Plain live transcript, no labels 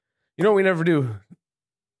You know what we never do?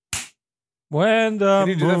 When the Can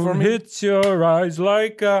you do that for moon me? hits your eyes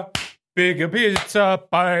like a big pizza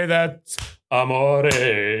pie, that's amore.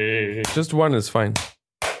 Just one is fine.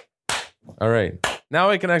 All right. Now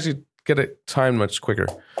I can actually get it timed much quicker.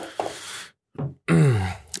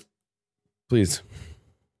 Please.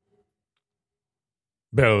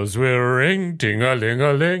 Bells will ring,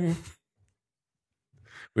 ting-a-ling-a-ling.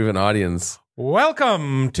 We have an audience.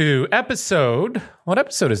 Welcome to what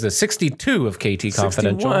episode is this? 62 of KT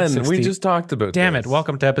Confidential. 61. We just talked about Damn this. it.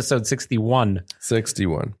 Welcome to episode 61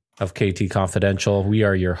 61. of KT Confidential. We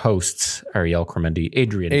are your hosts, Ariel Cremendi,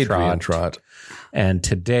 Adrian Trott. And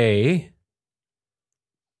today,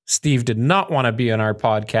 Steve did not want to be on our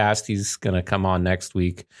podcast. He's going to come on next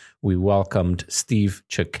week. We welcomed Steve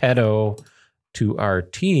Cecchetto to our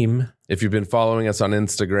team. If you've been following us on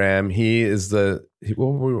Instagram, he is we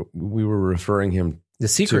were referring him The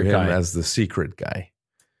secret guy. as the secret guy.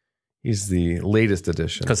 He's the latest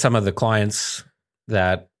addition. Because some of the clients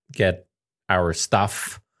that get our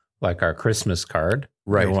stuff, like our Christmas card,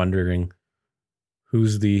 Right. are wondering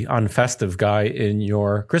who's the unfestive guy in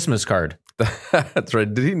your Christmas card. That's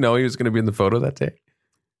right. Did he know he was going to be in the photo that day?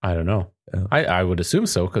 I don't know. Oh. I would assume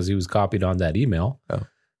so because he was copied on that email.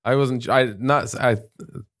 I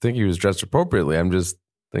think he was dressed appropriately. I'm just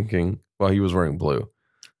thinking, well, he was wearing blue.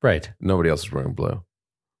 Right. Nobody else was wearing blue.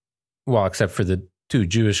 Well, except for the two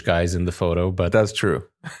Jewish guys in the photo, but That's true.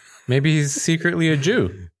 maybe he's secretly a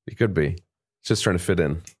Jew. He could be. Just trying to fit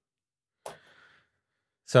in.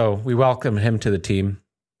 So we welcome him to the team.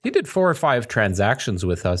 He did 4 or 5 transactions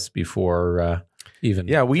with us before even.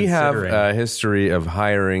 Yeah, we have considering. a history of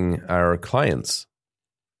hiring our clients,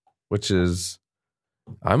 which is,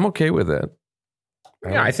 I'm okay with it.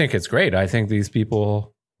 Yeah, I think it's great. I think these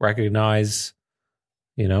people recognize,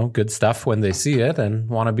 good stuff when they see it and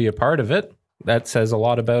want to be a part of it. That says a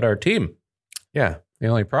lot about our team. Yeah. The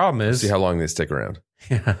only problem is See how long they stick around.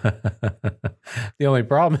 the only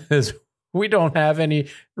problem is we don't have any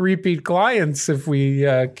repeat clients if we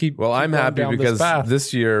keep. Well, I'm going happy down because path.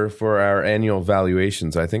 this year for our annual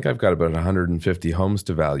valuations, I think I've got about 150 homes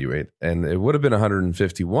to valuate. And it would have been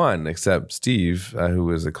 151, except Steve,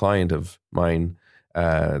 who is a client of mine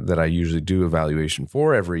that I usually do evaluation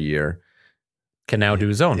for every year. can now do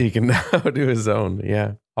his own. He can now do his own.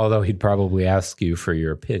 Yeah, Although he'd probably ask you for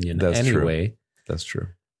your opinion That's true. anyway. that's true.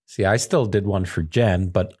 See, I still did one for Jen,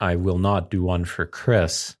 but I will not do one for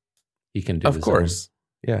Chris. He can do Of his course.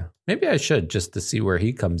 own. Yeah. Maybe I should just to see where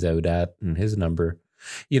he comes out at and his number.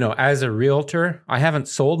 As a realtor, I haven't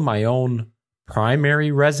sold my own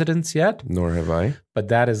primary residence yet, Nor have I. but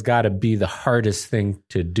that has got to be the hardest thing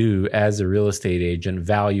to do as a real estate agent,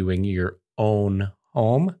 valuing your own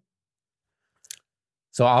home.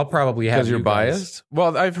 So I'll probably have Because you're you guys- biased?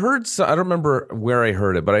 Well, I've heard, I don't remember where I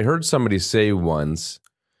heard it, but I heard somebody say once,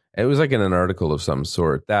 it was like in an article of some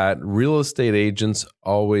sort, that real estate agents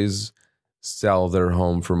always sell their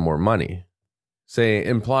home for more money.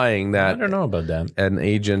 Implying I that don't know about that. an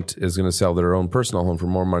agent is going to sell their own personal home for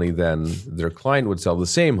more money than their client would sell the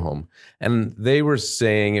same home. And they were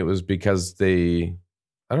saying it was because I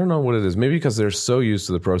don't know what it is, maybe because they're so used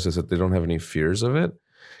to the process that they don't have any fears of it.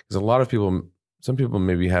 Because a lot of people, some people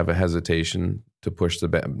maybe have a hesitation to push the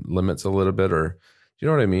limits a little bit, or do you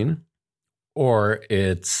know what I mean? Or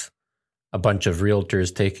it's a bunch of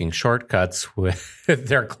realtors taking shortcuts with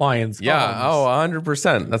their clients' Yeah. homes.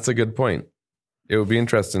 100%. That's a good point. It would be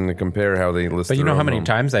interesting to compare how they list But you their know how own many home.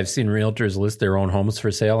 times I've seen realtors list their own homes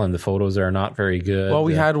for sale and the photos are not very good. Well,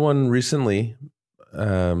 we had one recently.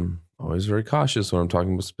 Always very cautious when I'm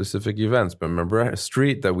talking about specific events. But remember a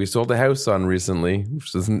street that we sold a house on recently,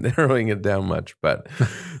 which isn't narrowing it down much. But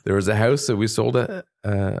there was a house that we sold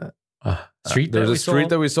street. There's that a we street sold?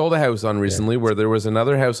 that we sold a house on recently where there was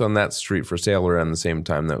another house on that street for sale around the same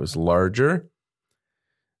time that was larger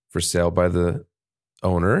for sale by the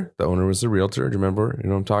owner. The owner was the realtor. Do you remember? You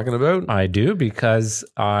know what I'm talking about? I do, because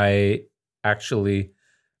I actually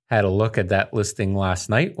had a look at that listing last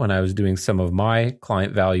night when I was doing some of my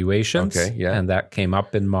client valuations. Okay, yeah. And that came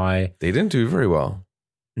up in my, They didn't do very well.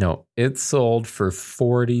 no, it sold for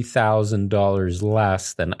 $40,000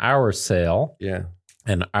 less than our sale. Yeah.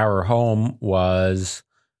 And our home was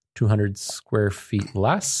 200 square feet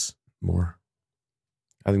less. More.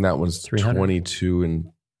 I think that one's 300. 22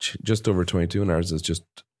 and just over 22, and ours is just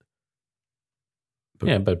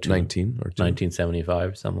About 19 or 2.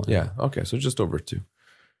 1975, something like that. Yeah. Okay. So just over 2.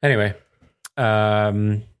 Anyway,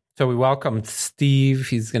 so we welcomed Steve.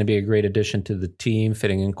 He's going to be a great addition to the team,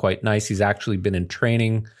 fitting in quite nice. He's actually been in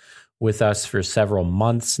training with us for several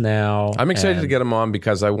months now. I'm excited to and get him on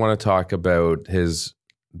because I want to talk about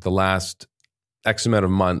the last X amount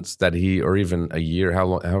of months that or even a year,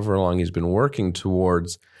 however long he's been working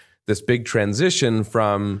towards this big transition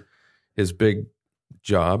from his big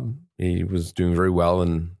job. He was doing very well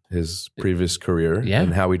in his previous career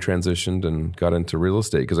and how he transitioned and got into real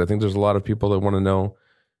estate. Because I think there's a lot of people that want to know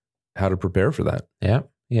how to prepare for that. Yeah.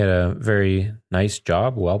 He had a very nice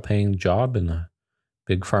job, well-paying job in a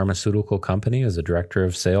big pharmaceutical company as a director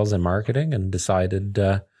of sales and marketing, and decided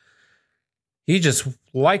he just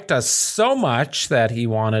liked us so much that he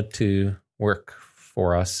wanted to work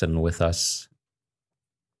for us and with us.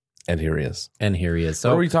 And here he is. So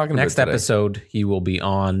what are we talking about next today? episode, he will be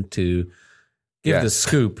on to give the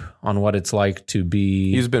scoop on what it's like to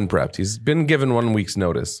be... He's been prepped. He's been given 1 week's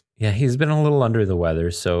notice. Yeah, he's been a little under the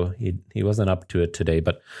weather, so he wasn't up to it today.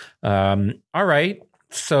 But all right,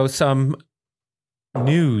 so some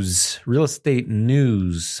news, real estate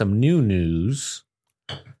news, some new news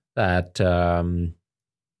that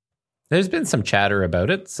there's been some chatter about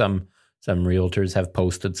it. Some realtors have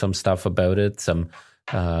posted some stuff about it. Some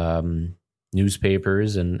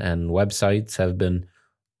newspapers and websites have been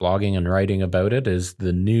blogging and writing about it, as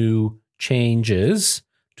the new changes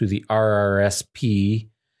to the RRSP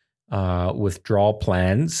withdrawal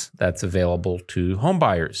plans that's available to home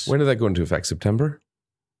buyers. When did that go into effect? September?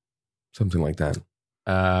 Something like that.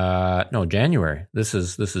 No, January. This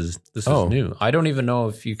is new. I don't even know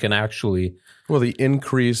if you can actually. Well, the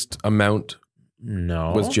increased amount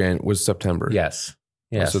was September. Yes.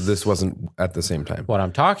 So this wasn't at the same time. What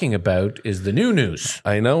I'm talking about is the new news.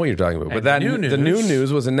 I know what you're talking about, but the new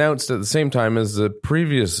news was announced at the same time as the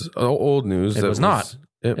previous old news. It was not.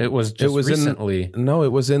 It was just recently.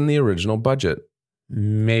 It was in the original budget.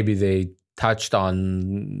 Maybe they touched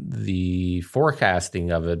on the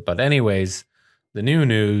forecasting of it, but anyways, the new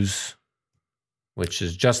news, which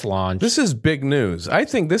is just launched. This is big news. I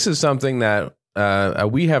think this is something that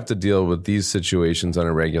we have to deal with these situations on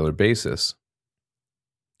a regular basis.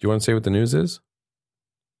 Do you want to say what the news is?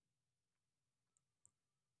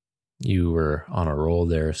 You were on a roll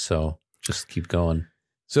there, so just keep going.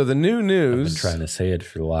 So the new news, I've been trying to say it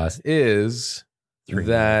for the last is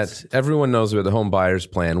that everyone knows about the home buyers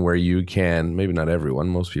plan, where you can, maybe not everyone,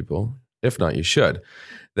 most people, if not, you should,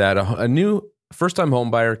 that a new first-time home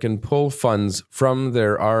buyer can pull funds from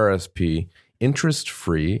their RRSP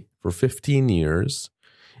interest-free for 15 years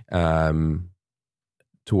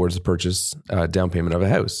towards the purchase down payment of a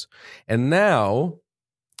house. And now,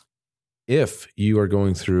 if you are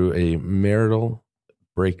going through a marital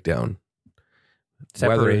breakdown,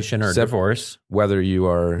 separation or divorce, whether you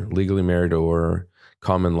are legally married or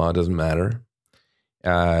common law, doesn't matter,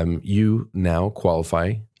 you now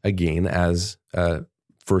qualify again as a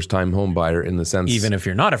first-time home buyer, in the sense... Even if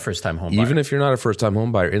you're not a first-time home buyer. Even if you're not a first-time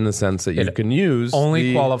home buyer, in the sense that you can use...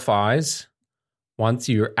 Only qualifies once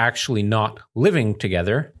you're actually not living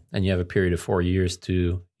together and you have a period of 4 years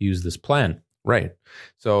to use this plan. Right.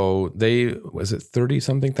 So was it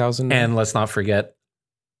 30-something thousand? And let's not forget,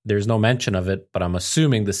 there's no mention of it, but I'm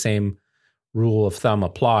assuming the same rule of thumb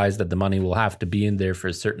applies, that the money will have to be in there for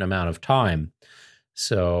a certain amount of time.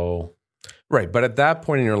 So... Right. But at that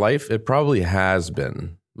point in your life, it probably has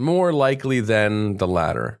been more likely than the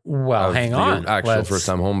latter. Well, hang on. Actual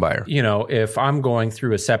first-time home buyer. You know, if I'm going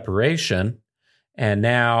through a separation and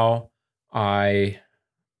now I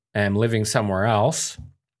am living somewhere else,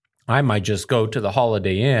 I might just go to the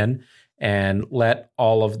Holiday Inn and let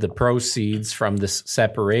all of the proceeds from this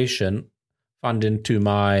separation fund into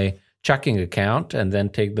my checking account, and then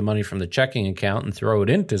take the money from the checking account and throw it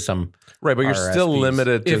into some right. But you're RSPs, still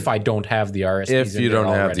limited to, if I don't have the RSPs. If you don't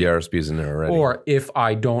have the RSPs in there already, or if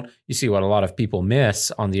I don't, you see what a lot of people miss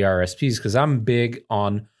on the RSPs, because I'm big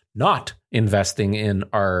on not investing in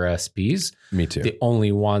RSPs. Me too. The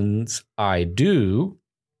only ones I do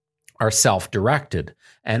are self-directed,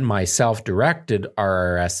 and my self-directed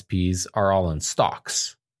RRSPs are all in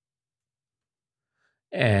stocks.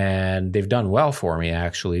 And they've done well for me,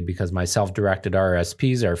 actually, because my self-directed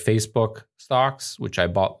RRSPs are Facebook stocks, which I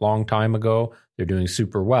bought a long time ago. They're doing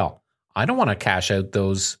super well. I don't want to cash out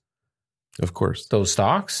those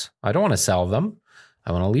stocks. I don't want to sell them.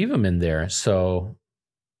 I want to leave them in there. So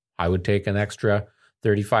I would take an extra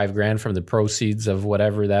 $35,000 from the proceeds of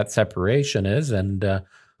whatever that separation is and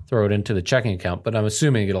throw it into the checking account. But I'm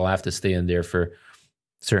assuming it'll have to stay in there for a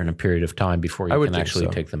certain period of time before you can actually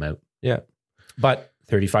take them out. Yeah. But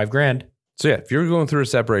 $35,000. So yeah, if you're going through a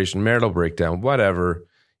separation, marital breakdown, whatever,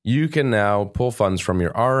 you can now pull funds from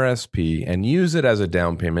your RSP and use it as a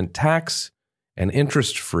down payment, tax and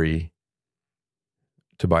interest free,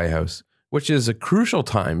 to buy a house, which is a crucial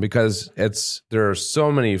time, because there are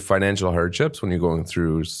so many financial hardships when you're going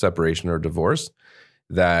through separation or divorce,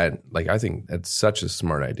 that, like, I think that's such a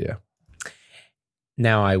smart idea.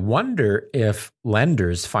 Now, I wonder if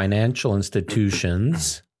lenders, financial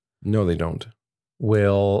institutions... No, they don't.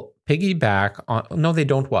 Will piggyback on... No, they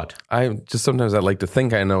don't what? Sometimes I like to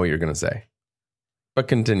think I know what you're going to say. But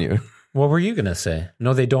continue. What were you going to say?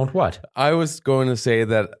 No, they don't what? I was going to say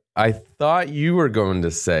that I thought you were going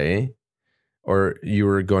to say, or you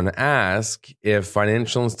were going to ask, if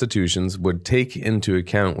financial institutions would take into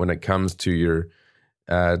account when it comes to your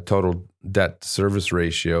total debt service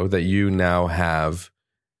ratio that you now have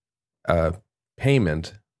a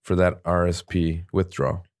payment for that RSP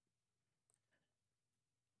withdrawal.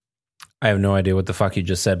 I have no idea what the fuck you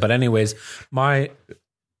just said. But anyways, my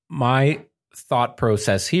thought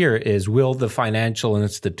process here is, will the financial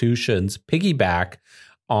institutions piggyback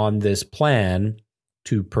on this plan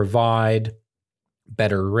to provide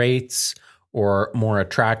better rates or more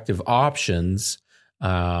attractive options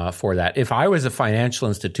for that? If I was a financial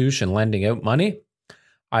institution lending out money,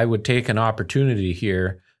 I would take an opportunity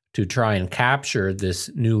here to try and capture this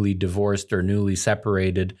newly divorced or newly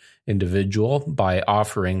separated individual by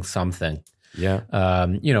offering something. Yeah.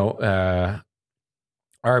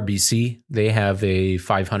 RBC, they have a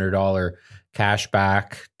 $500 cash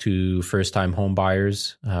back to first-time home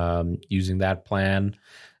buyers using that plan.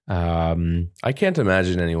 I can't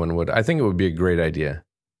imagine anyone would. I think it would be a great idea.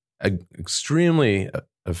 An extremely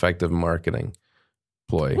effective marketing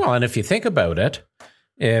ploy. Well, and if you think about it,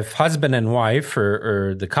 if husband and wife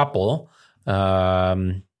or the couple,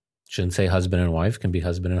 shouldn't say husband and wife, can be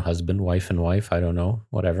husband and husband, wife and wife, I don't know,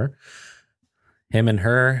 whatever. Him and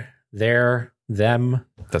her, their, them.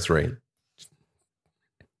 That's right.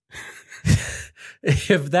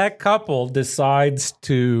 If that couple decides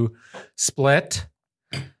to split,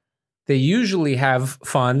 they usually have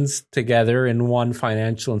funds together in one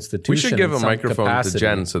financial institution. We should give a microphone to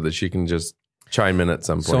Jen so that she can just chime in at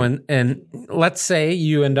some point. So, and let's say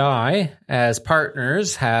you and I, as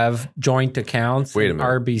partners, have joint accounts. Wait a minute.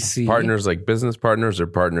 RBC. Partners like business partners, or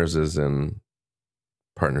partners as in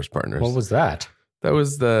partners? What was that? That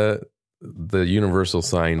was the universal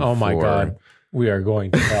sign. Oh my God. We are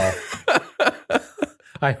going to hell.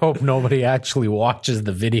 I hope nobody actually watches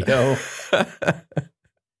the video.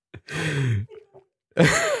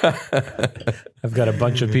 I've got a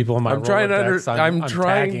bunch of people in my. I'm trying to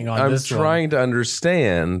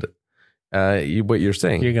understand what you're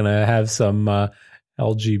saying. You're gonna have some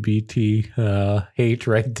LGBT hate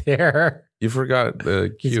right there. You forgot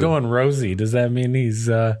the cue. He's going rosy. Does that mean he's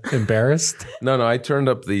embarrassed? No. I turned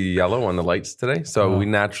up the yellow on the lights today, so we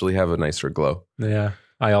naturally have a nicer glow. Yeah.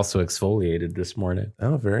 I also exfoliated this morning.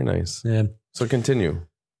 Oh, very nice. Yeah. So continue.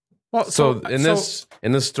 Well, so in this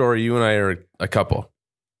story, you and I are a couple.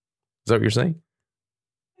 Is that what you're saying?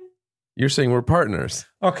 You're saying we're partners.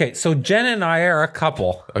 Okay, so Jen and I are a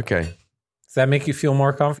couple. Okay. Does that make you feel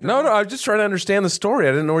more comfortable? No, I'm just trying to understand the story.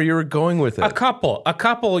 I didn't know where you were going with it. A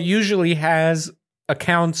couple usually has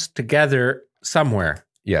accounts together somewhere.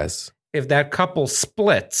 Yes. If that couple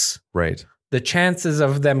splits, right, the chances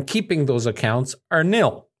of them keeping those accounts are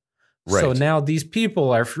nil. Right. So now these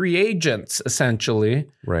people are free agents, essentially,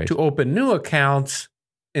 to open new accounts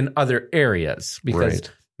in other areas because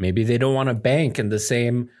maybe they don't want to bank in the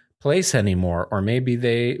same place anymore, or maybe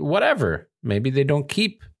they don't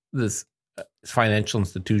keep this financial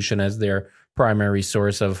institution as their primary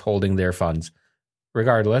source of holding their funds.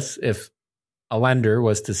 Regardless, if a lender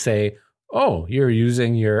was to say, oh, you're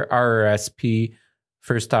using your RRSP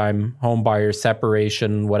first-time home buyer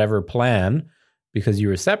separation, whatever plan, because you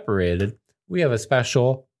were separated, we have a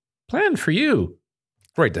special plan for you.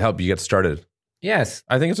 Right, to help you get started. Yes.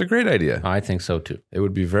 I think it's a great idea. I think so too. It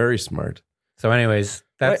would be very smart. So anyways,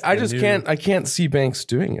 that's I can't see banks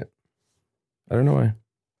doing it. I don't know why.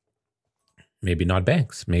 Maybe not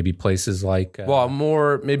banks. Maybe places like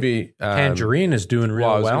Tangerine is doing real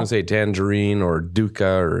well. I was going to say Tangerine or Duca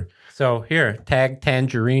or so here, tag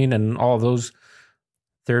Tangerine and all those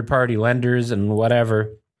third-party lenders and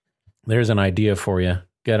whatever. There's an idea for you.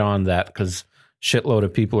 Get on that because shitload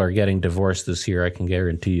of people are getting divorced this year. I can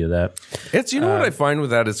guarantee you that. It's what I find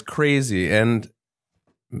with that is crazy, and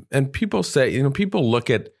people say people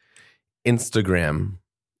look at Instagram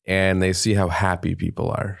and they see how happy people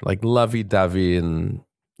are, like lovey-dovey, and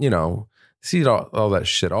see all that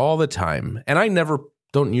shit all the time. And I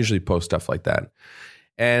don't usually post stuff like that.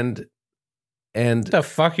 And what the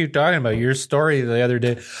fuck are you talking about? Your story the other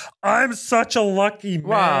day. I'm such a lucky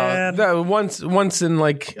man. Wow, once in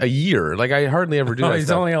like a year. Like I hardly ever do that. He's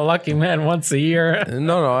only a lucky man once a year.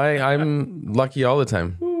 No, I'm lucky all the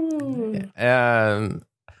time.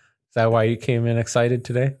 Is that why you came in excited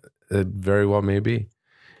today? It very well may be.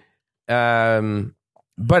 And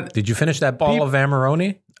But did you finish that bottle of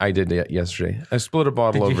Amarone? I did yesterday. I split a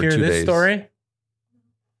bottle over 2 days. Did you hear this story?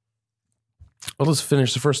 Well, let's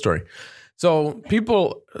finish the first story. So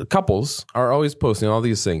couples are always posting all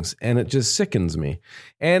these things, and it just sickens me.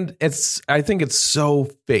 And I think it's so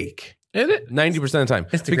fake. 90% of the time.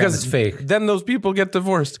 Instagram because is fake. Then those people get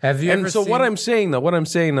divorced. Have you ever seen... what I'm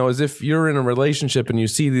saying though is if you're in a relationship and you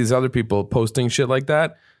see these other people posting shit like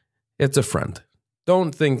that, it's a friend.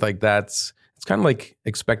 Don't think like it's kind of like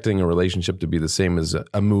expecting a relationship to be the same as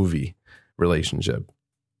a movie relationship.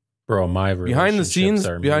 Bro, my behind the scenes,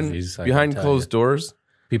 behind closed doors,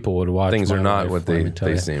 people would watch. Things are not what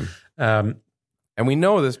they seem. And we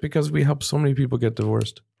know this because we help so many people get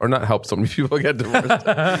divorced, or not help so many people get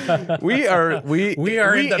divorced. we are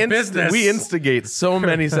in the business. We instigate so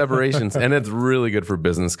many separations, and it's really good for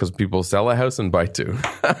business because people sell a house and buy two.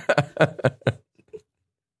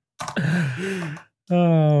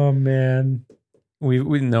 Oh man,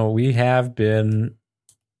 we have been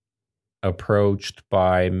approached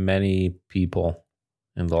by many people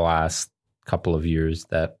in the last couple of years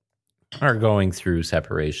that are going through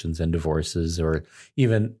separations and divorces, or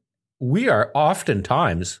even we are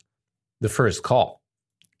oftentimes the first call.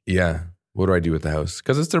 Yeah. What do I do with the house?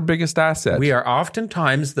 Because it's their biggest asset. We are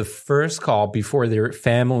oftentimes the first call before their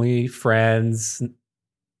family, friends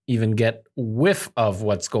even get whiff of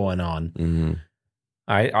what's going on. Mm-hmm.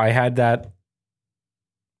 I had that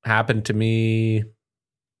happen to me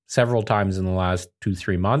several times in the last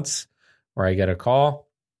 2-3 months where I get a call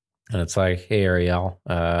and it's like, hey, Ariel,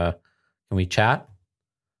 can we chat?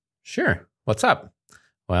 Sure. What's up?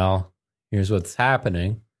 Well, here's what's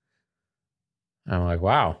happening. I'm like,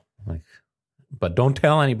 wow. But don't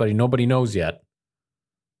tell anybody. Nobody knows yet.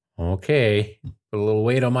 Okay. Put a little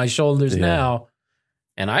weight on my shoulders now.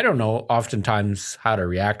 And I don't know oftentimes how to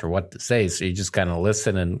react or what to say. So you just kind of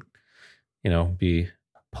listen and, be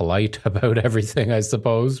polite about everything, I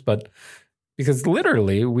suppose. But because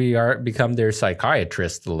literally we become their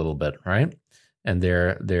psychiatrist a little bit, right? And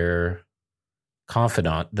their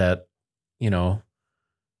confidant that, I'm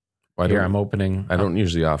opening. I don't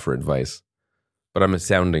usually offer advice, but I'm a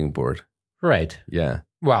sounding board. Right. Yeah.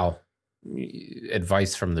 Well,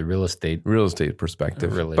 advice from the real estate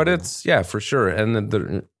perspective. But it's, for sure. And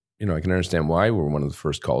I can understand why we're one of the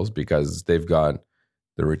first calls, because they've got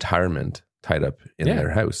the retirement tied up in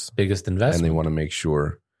their house. Biggest investment. And they want to make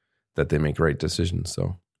sure that they make right decisions.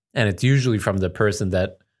 So, and it's usually from the person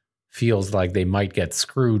that feels like they might get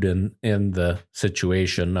screwed in the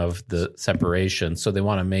situation of the separation. So they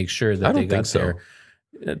want to make sure that they got their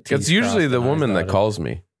It's usually the woman that calls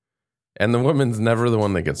me. And the woman's never the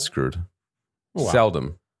one that gets screwed. Wow.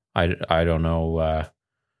 Seldom. I don't know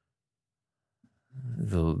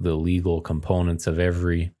the legal components of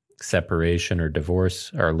every separation or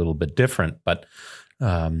divorce are a little bit different, but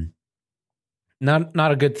not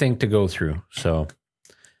a good thing to go through. So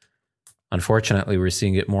unfortunately, we're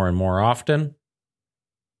seeing it more and more often,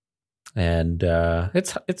 and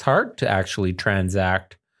it's hard to actually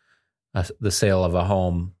transact the sale of a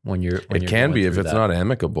home when you're. It can be if it's not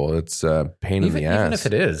amicable. It's a pain in the ass. Even if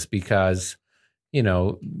it is, because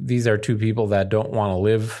these are two people that don't want to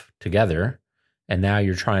live together, and now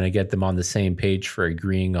you're trying to get them on the same page for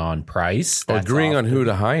agreeing on price. Agreeing on who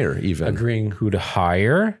to hire, even agreeing who to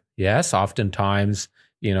hire. Yes, oftentimes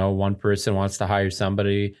one person wants to hire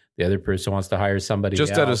somebody, the other person wants to hire somebody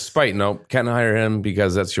just else. Out of spite. No, can't hire him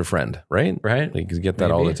because that's your friend, right? Right. You can get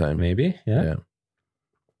that all the time. Maybe, yeah.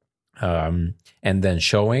 And then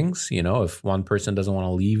showings, if one person doesn't want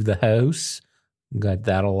to leave the house, got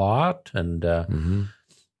that a lot. And,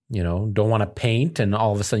 don't want to paint, and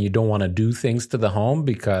all of a sudden you don't want to do things to the home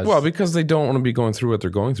because they don't want to be going through what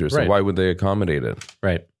they're going through. So why would they accommodate it?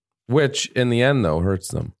 Right. Which in the end, though, hurts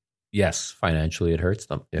them. Yes, financially it hurts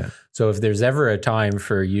them. Yeah. So if there's ever a time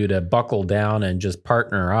for you to buckle down and just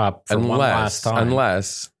partner up for one last time.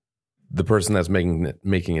 Unless the person that's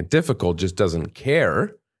making it difficult just doesn't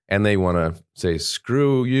care, and they want to say,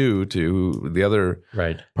 screw you to the other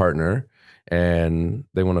partner, and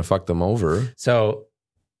they want to fuck them over. So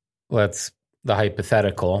the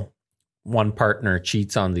hypothetical, one partner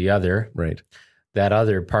cheats on the other. Right. That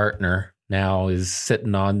other partner now is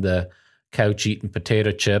sitting on the couch eating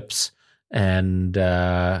potato chips and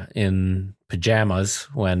in pajamas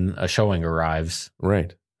when a showing arrives.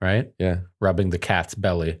 Right. Right? Yeah. Rubbing the cat's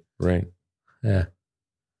belly. Right. Yeah.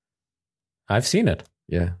 I've seen it.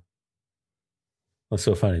 Yeah. What's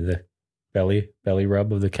so funny? The belly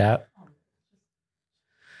rub of the cat.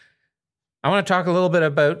 I want to talk a little bit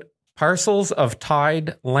about parcels of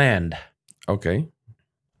tied land. Okay.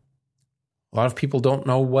 A lot of people don't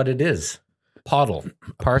know what it is. Parcel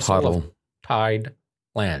of tied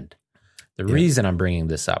land. The reason I'm bringing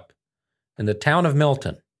this up, in the town of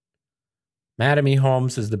Milton, Mattamy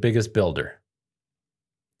Homes is the biggest builder.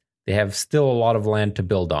 They have still a lot of land to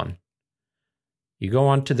build on. You go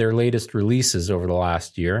on to their latest releases over the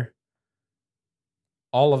last year,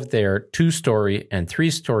 all of their 2-story and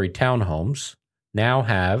 3-story townhomes now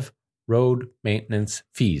have road maintenance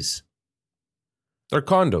fees. They're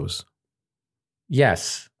condos.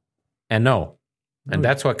 Yes and no. And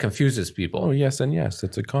that's what confuses people. Oh, yes and yes.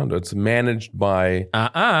 It's a condo. It's managed by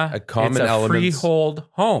a common element. It's a freehold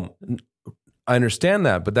home. I understand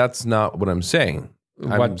that, but that's not what I'm saying.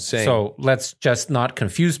 So let's just not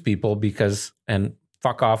confuse people and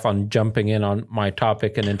fuck off on jumping in on my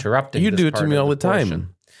topic and interrupting. You do it to me all the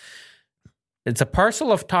time. It's a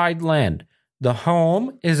parcel of tied land. The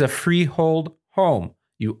home is a freehold home.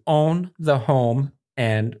 You own the home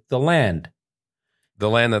and the land. The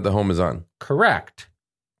land that the home is on. Correct.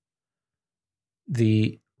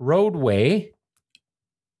 The roadway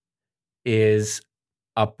is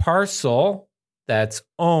a parcel that's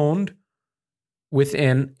owned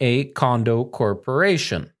within a condo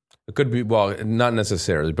corporation. It could be, well, not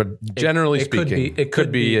necessarily, but generally speaking, it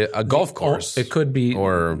could be a golf course. It could be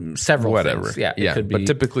or several whatever. Things. Yeah, it could be, but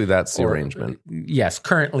typically that's the arrangement. Yes,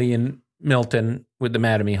 currently in Milton with the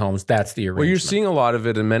Mattamy Homes, that's the arrangement. Well, you're seeing a lot of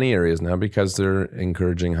it in many areas now because they're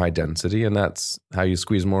encouraging high density, and that's how you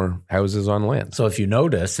squeeze more houses on land. So if you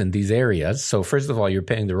notice in these areas, so first of all, you're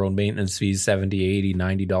paying the road maintenance fees $70, $80,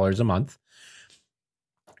 $90 a month.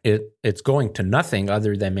 It's going to nothing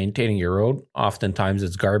other than maintaining your road. Oftentimes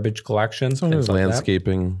it's garbage collection. So there's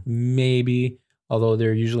landscaping. Maybe, although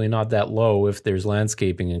they're usually not that low if there's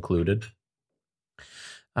landscaping included.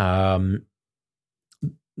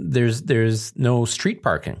 There's no street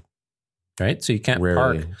parking, right? So you can't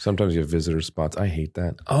park. Sometimes you have visitor spots. I hate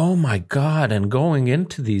that. Oh my God. And going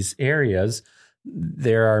into these areas,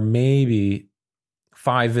 there are maybe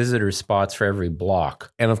 5 visitor spots for every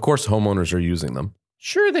block. And of course, homeowners are using them.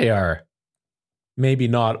 Sure they are. Maybe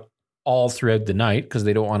not all throughout the night because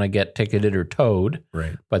they don't want to get ticketed or towed.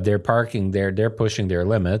 Right. But they're parking there. They're pushing their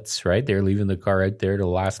limits, right? They're leaving the car out there to the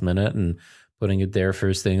last minute and putting it there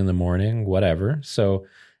first thing in the morning, whatever. So,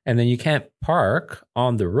 and then you can't park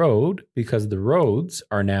on the road because the roads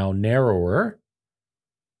are now narrower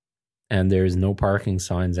and there's no parking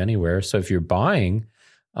signs anywhere. So if you're buying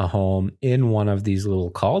a home in one of these little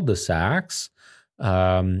cul-de-sacs,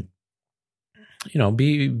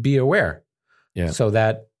 be aware. Yeah. So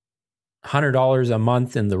that $100 a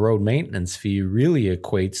month in the road maintenance fee really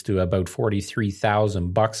equates to about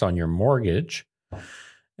 $43,000 on your mortgage.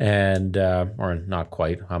 And, or not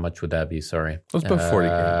quite. How much would that be? Sorry. Let's put 40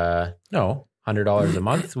 grand. No, $100 a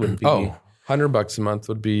month would be. $100 a month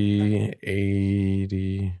would be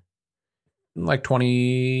 80. Like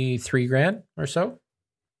 23 grand or so.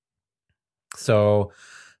 So,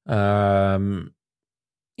 an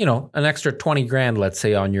extra 20 grand, let's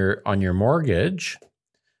say on your mortgage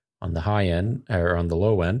on the high end or on the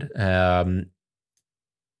low end. Sorry,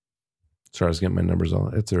 I was getting my numbers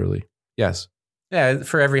on. It's early. Yes. Yeah.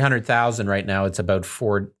 For every 100,000 right now, it's about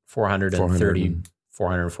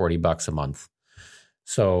 $440 a month.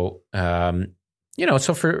 So,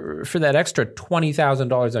 so for that extra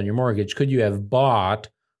 $20,000 on your mortgage, could you have bought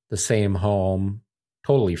the same home,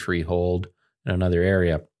 totally freehold in another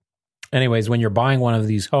area? Anyways, when you're buying one of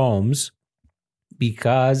these homes,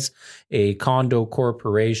 because a condo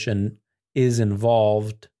corporation is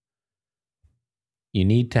involved, you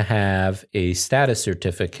need to have a status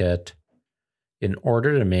certificate in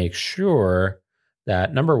order to make sure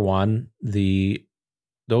that, number one,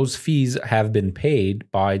 those fees have been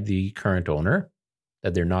paid by the current owner,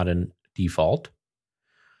 that they're not in default.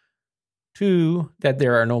 2, that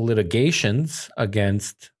there are no litigations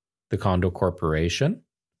against the condo corporation.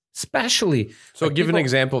 Especially. So give an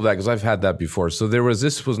example of that, because I've had that before. So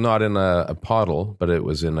this was not in a podle, but it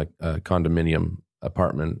was in a condominium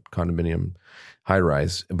high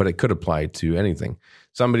rise, but it could apply to anything.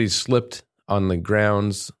 Somebody slipped on the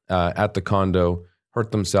grounds at the condo,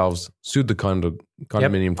 hurt themselves, sued the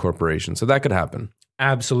condominium corporation. So that could happen.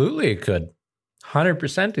 Absolutely it could.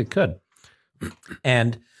 100% it could.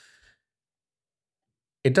 And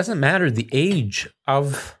it doesn't matter the age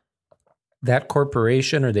of that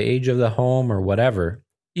corporation or the age of the home or whatever,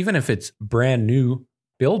 even if it's brand new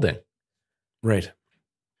building. Right.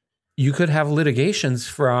 You could have litigations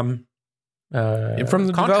from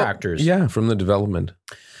the contractors. From the development.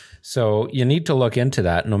 So you need to look into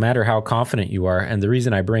that no matter how confident you are. And the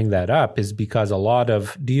reason I bring that up is because a lot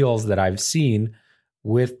of deals that I've seen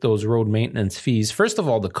with those road maintenance fees, first of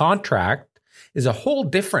all, the contract is a whole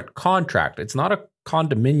different contract. It's not a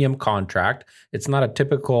condominium contract. It's not a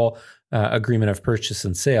typical agreement of purchase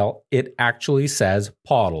and sale. It actually says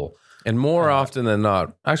PODL. And more often than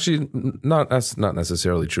not, actually, that's not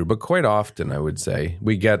necessarily true, but quite often, I would say,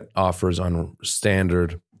 we get offers on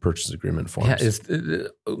standard purchase agreement forms. Yeah,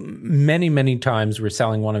 many times we're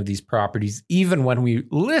selling one of these properties, even when we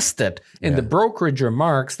list it in the brokerage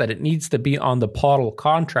remarks that it needs to be on the PODL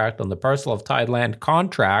contract, on the parcel of tied land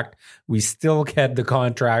contract, we still get the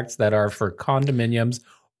contracts that are for condominiums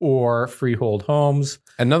or freehold homes.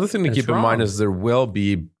 Another thing to keep in mind is there will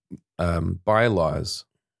be bylaws.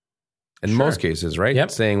 In most cases, right?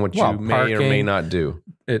 Yep. Saying what you may or may not do.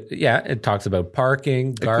 It talks about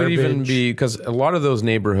parking, garbage. It could even be, because a lot of those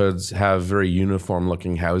neighborhoods have very uniform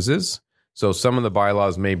looking houses. So some of the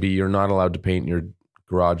bylaws may be you're not allowed to paint your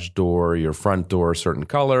garage door, your front door a certain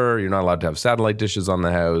color. You're not allowed to have satellite dishes on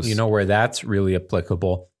the house. You know where that's really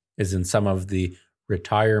applicable is in some of the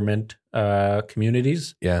retirement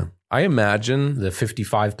communities. Yeah. I imagine. The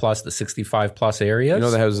 55 plus, the 65 plus areas. You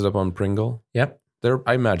know the houses up on Pringle? Yep.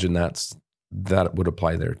 I imagine that would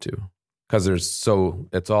apply there too, because it's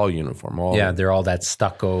all uniform. They're all that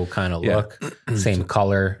stucco kind of look, same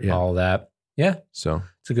color, all that. Yeah, so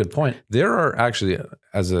it's a good point. There are actually,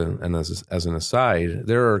 as an aside,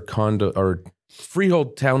 there are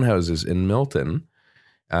freehold townhouses in Milton.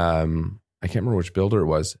 I can't remember which builder it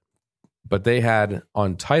was, but they had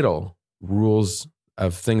on title rules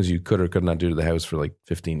of things you could or could not do to the house for like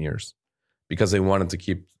 15 years because they wanted to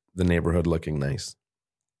keep the neighborhood looking nice.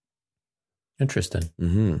 Interesting.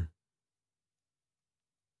 Mm-hmm.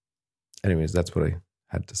 Anyways, that's what I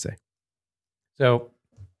had to say. So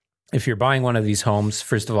if you're buying one of these homes,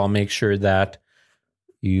 first of all, make sure that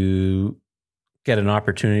you get an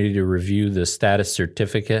opportunity to review the status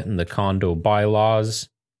certificate and the condo bylaws.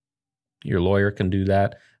 Your lawyer can do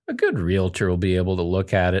that. A good realtor will be able to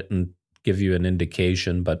look at it and give you an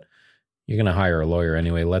indication, but you're going to hire a lawyer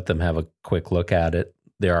anyway. Let them have a quick look at it.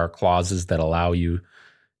 There are clauses that allow you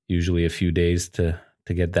usually a few days to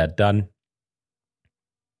get that done.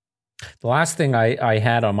 The last thing I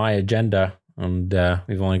had on my agenda, and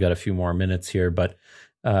we've only got a few more minutes here, but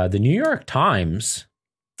the New York Times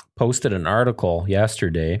posted an article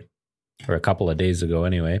yesterday, or a couple of days ago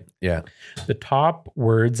anyway. Yeah. The top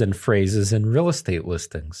words and phrases in real estate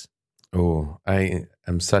listings. Oh, I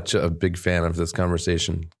am such a big fan of this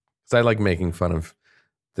conversation because I like making fun of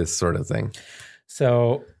this sort of thing.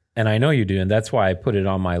 So, and I know you do, and that's why I put it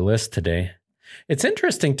on my list today. It's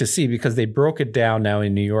interesting to see because they broke it down now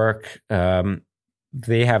in New York.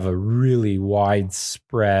 They have a really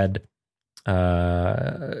widespread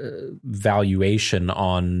valuation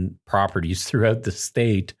on properties throughout the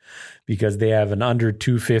state because they have an under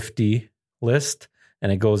 250 list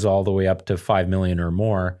and it goes all the way up to 5 million or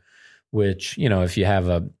more, which, you know, if you have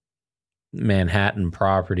a Manhattan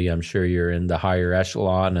property, I'm sure you're in the higher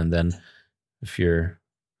echelon. And then if you're,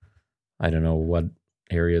 I don't know what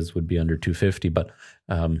areas would be under 250, but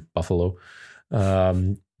Buffalo.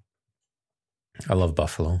 I love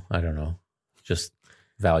Buffalo. I don't know. Just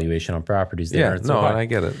valuation on properties. Yeah, no, I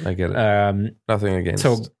get it. Nothing against.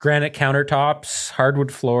 So granite countertops,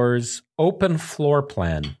 hardwood floors, open floor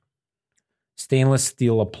plan, stainless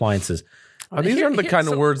steel appliances. These aren't the kind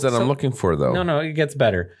of words that I'm looking for, though. No, it gets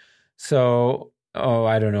better. So,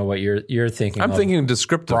 I don't know what you're thinking. I'm thinking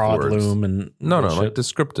descriptive words. Broadloom and no, like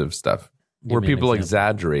descriptive stuff. Where people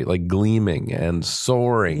exaggerate, like gleaming and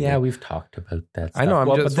soaring. Yeah, we've talked about that stuff. I know,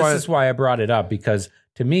 but this is why I brought it up, because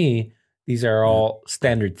to me, these are all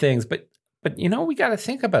standard things. But you know, we got to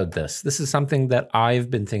think about this. This is something that I've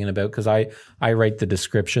been thinking about because I write the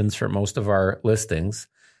descriptions for most of our listings,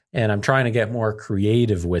 and I'm trying to get more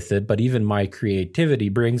creative with it. But even my creativity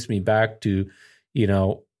brings me back to, you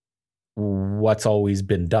know, what's always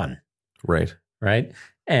been done. Right.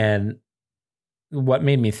 And what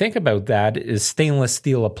made me think about that is stainless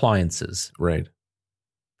steel appliances. Right.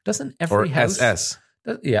 Doesn't every house... SS.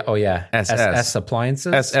 Yeah. Oh, yeah. SS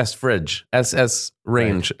appliances. SS fridge. SS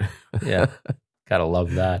range. Right. Yeah. Gotta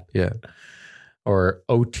love that. Yeah. Or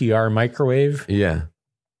OTR microwave. Yeah.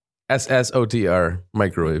 SS OTR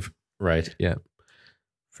microwave. Right. Yeah.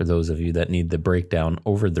 For those of you that need the breakdown,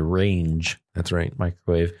 over the range. That's right.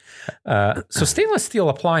 Microwave. So stainless steel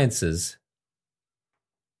appliances.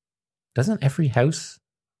 Doesn't every house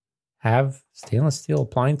have stainless steel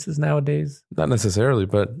appliances nowadays? Not necessarily,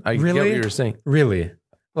 but I get what you're saying. Really?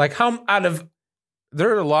 Like how there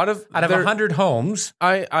are a lot of 100 homes.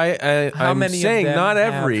 I'm many saying of them not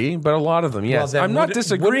every, but a lot of them. Yes, well, I'm not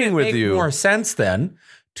disagreeing with you. Would it make more sense then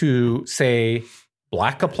to say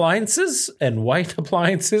black appliances and white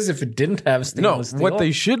appliances if it didn't have stainless steel? What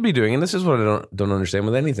they should be doing, and this is what I don't understand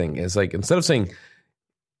with anything, is like instead of saying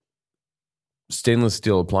stainless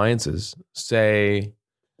steel appliances, say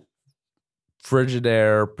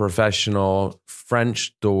Frigidaire Professional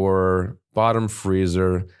French door bottom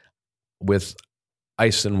freezer with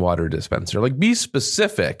ice and water dispenser. Like, be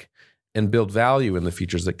specific and build value in the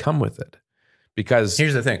features that come with it. Because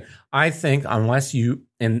here's the thing. I think unless you,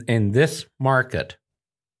 in this market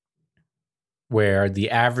where the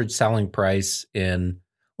average selling price in,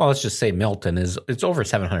 well, let's just say Milton it's over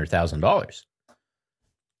 $700,000.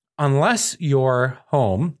 Unless your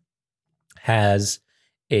home has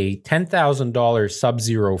a $10,000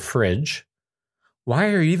 Sub-Zero fridge, why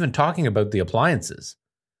are you even talking about the appliances?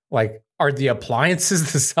 Like, are the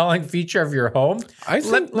appliances the selling feature of your home? I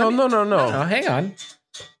think no. Hang on.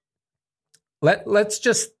 Let's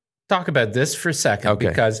just talk about this for a second,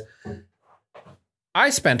 because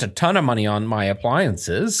I spent a ton of money on my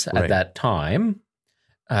appliances at that time.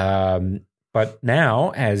 But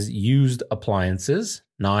now, as used appliances,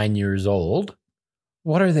 9 years old,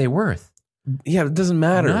 what are they worth? Yeah, it doesn't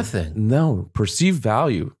matter. Nothing. No, perceived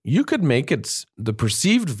value. You could make it the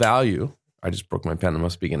perceived value. I just broke my pen. I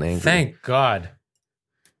must be getting angry. Thank God.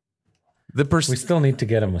 We still need to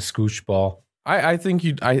get him a scooch ball. I think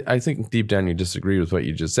deep down you disagree with what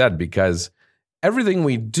you just said, because everything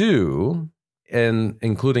we do, and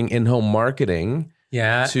including in-home marketing.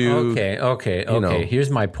 Yeah. Okay. Here's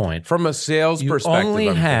my point. From a sales perspective, you only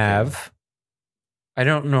have. I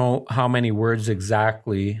don't know how many words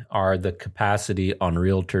exactly are the capacity on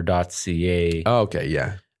Realtor.ca. Oh, okay.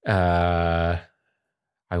 Yeah.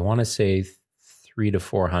 I want to say 300 to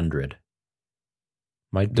 400.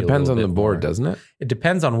 Might be depends on the board, more. Doesn't it? It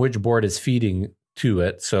depends on which board is feeding to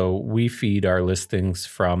it. So we feed our listings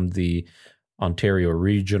from the Ontario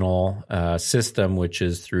Regional system, which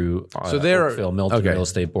is through Oakville Milton Real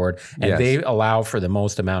Estate Board, and they allow for the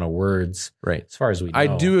most amount of words. Right, as far as we know. I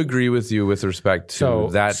do agree with you with respect to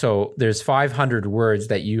that. So there's 500 words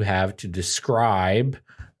that you have to describe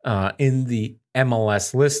in the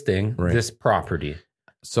MLS listing this property.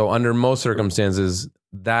 So under most circumstances,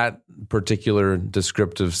 that particular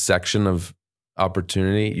descriptive section of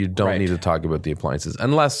opportunity, you don't need to talk about the appliances,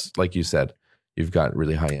 unless, like you said, you've got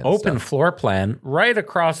really high-end open stuff. Floor plan right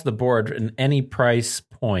across the board in any price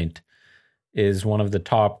point is one of the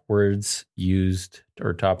top words used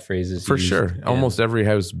or top phrases for used. Sure. Almost every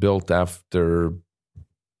house built after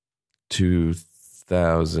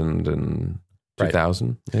 2000 and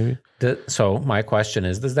 2000 maybe. So my question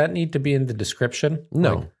is, does that need to be in the description?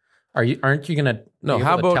 No. Aren't you going to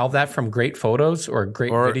how about tell that from great photos or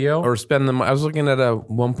great video? Or spend them. I was looking at a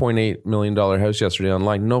 $1.8 million house yesterday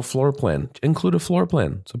online. No floor plan. Include a floor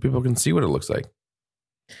plan so people can see what it looks like.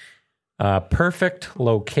 Perfect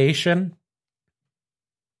location.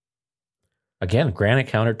 Again, granite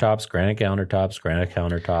countertops.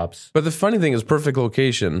 But the funny thing is perfect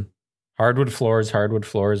location. Hardwood floors.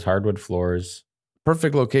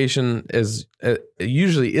 Perfect location is it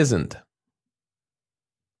usually isn't.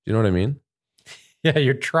 You know what I mean? Yeah,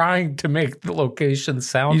 you're trying to make the location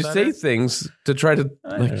sound better. You say things to try to,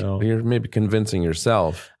 you're maybe convincing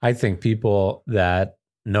yourself. I think people that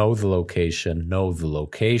know the location,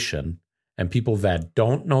 and people that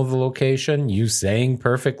don't know the location, you saying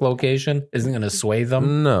perfect location isn't going to sway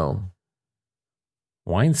them. No.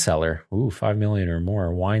 Wine cellar. Ooh, 5 million or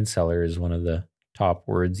more. Wine cellar is one of the top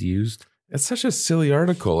words used. It's such a silly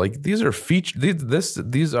article. Like, these are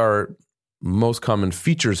these are most common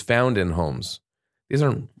features found in homes. These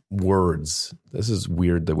aren't words. This is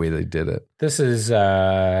weird the way they did it. This is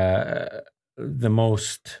the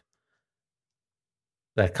most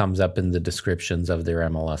that comes up in the descriptions of their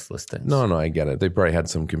MLS listings. No, I get it. They probably had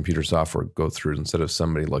some computer software go through it instead of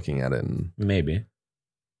somebody looking at it. Maybe.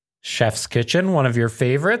 Chef's Kitchen, one of your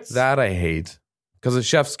favorites? That I hate. Because a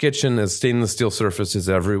chef's kitchen is stainless steel surfaces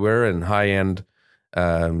everywhere and high-end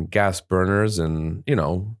gas burners, and,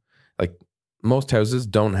 like, most houses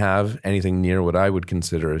don't have anything near what I would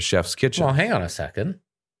consider a chef's kitchen. Well, hang on a second.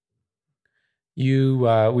 We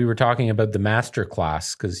were talking about the master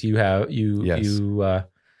class because you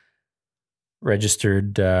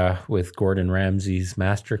registered with Gordon Ramsay's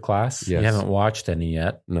master class. Yes. You haven't watched any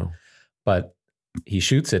yet. No. But he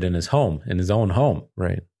shoots it in his home, in his own home.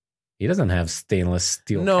 Right. He doesn't have stainless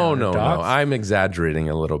steel. No. I'm exaggerating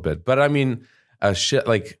a little bit, but I mean, a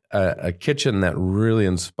kitchen that really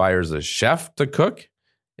inspires a chef to cook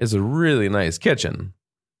is a really nice kitchen.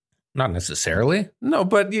 Not necessarily. No,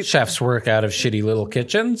 but chefs work out of shitty little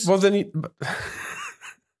kitchens. Well, then,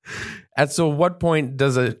 so what point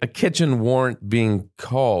does a kitchen warrant being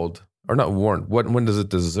called, or not warrant? When does it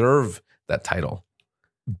deserve that title?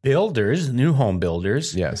 Builders, new home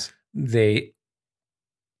builders. Yes. They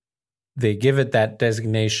they give it that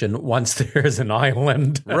designation once there's an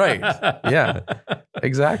island. Right. Yeah,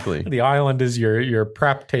 exactly. The island is your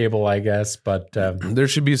prep table, I guess, but there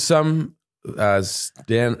should be some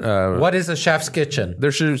what is a chef's kitchen?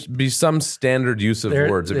 There should be some standard use of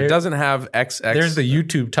words. If it doesn't have XX... There's the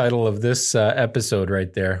YouTube title of this episode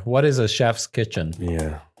right there. What is a chef's kitchen?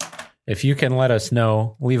 Yeah. If you can let us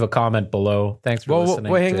know, leave a comment below. Thanks for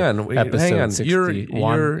listening. Hang on.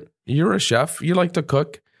 61. You're a chef. You like to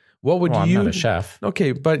cook. What would I'm not a chef.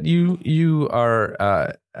 Okay, but you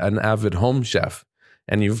are an avid home chef,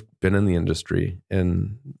 and you've been in the industry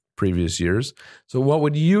in previous years. So what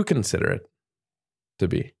would you consider it to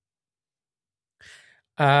be?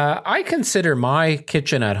 I consider my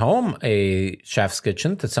kitchen at home a chef's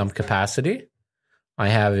kitchen to some capacity. I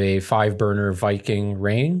have a 5-burner Viking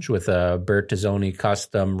range with a Bertazzoni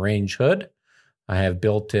custom range hood. I have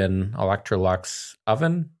built-in Electrolux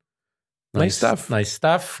oven. Nice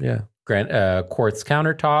stuff. Yeah. Quartz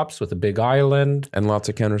countertops with a big island. And lots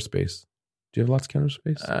of counter space. Do you have lots of counter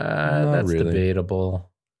space? That's really debatable.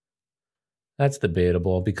 That's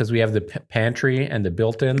debatable because we have the pantry and the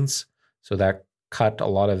built-ins. So that cut a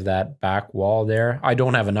lot of that back wall there. I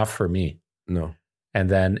don't have enough for me. No. And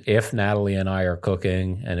then if Natalie and I are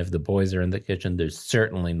cooking and if the boys are in the kitchen, there's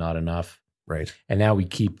certainly not enough. Right. And now we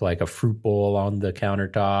keep like a fruit bowl on the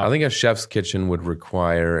countertop. I think a chef's kitchen would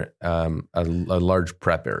require a large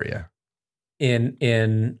prep area.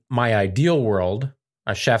 In my ideal world,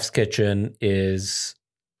 a chef's kitchen is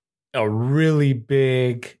a really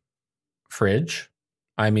big fridge.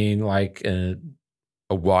 I mean, like a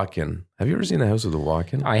walk-in. Have you ever seen a house with a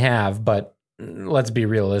walk-in? I have, but let's be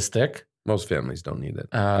realistic. Most families don't need it.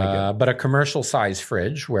 But a commercial size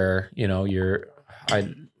fridge where,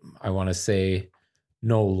 I want to say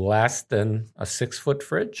no less than a 6-foot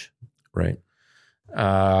fridge. Right.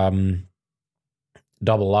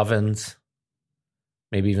 Double ovens,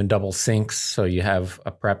 maybe even double sinks. So you have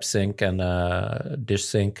a prep sink and a dish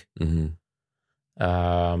sink. Mm-hmm.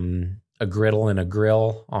 A griddle and a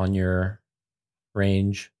grill on your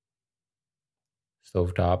range.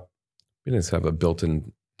 Stovetop. We didn't have a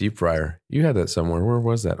built-in deep fryer. You had that somewhere. Where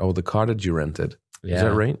was that? Oh, the cottage you rented. Yeah. Is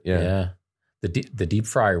that right? Yeah. The deep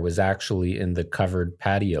fryer was actually in the covered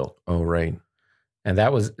patio. Oh, right. And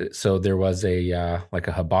that was, so there was a, like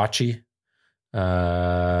a hibachi.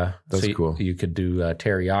 That's cool. You could do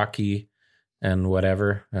teriyaki and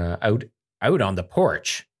whatever, out on the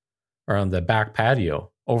porch or on the back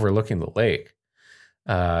patio overlooking the lake.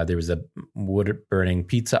 There was a wood burning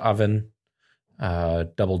pizza oven,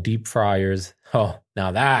 double deep fryers. Oh,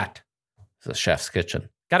 now that is a chef's kitchen.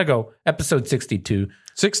 Gotta go. Episode 62.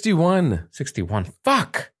 61.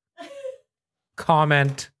 Fuck.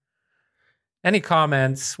 Comment. Any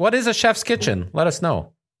comments? What is a chef's kitchen? Let us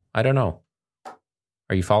know. I don't know.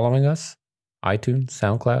 Are you following us? iTunes,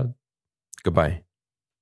 SoundCloud? Goodbye.